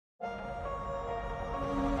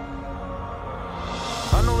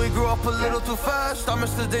I know we grew up a little too fast. I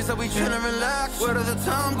miss the days that we chill and relax. Where did the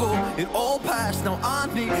time go? It all passed. Now I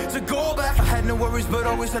need to go back. I had no worries but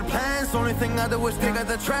always had plans. The only thing I did was dig out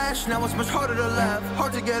the trash. Now it's much harder to laugh,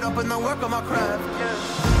 hard to get up and then work on my craft.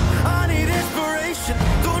 I need inspiration,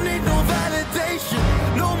 don't need no validation.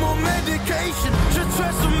 No more medication, just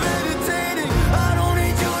try some meditating. I don't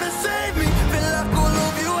need you to save me, feel like all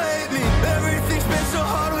of you hate me. Everything's been so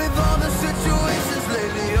hard with all the situations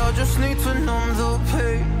lately. I just need to numb the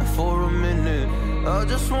pain for a minute. I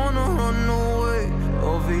just wanna run away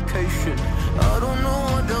on vacation. I don't know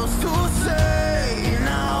what else to say.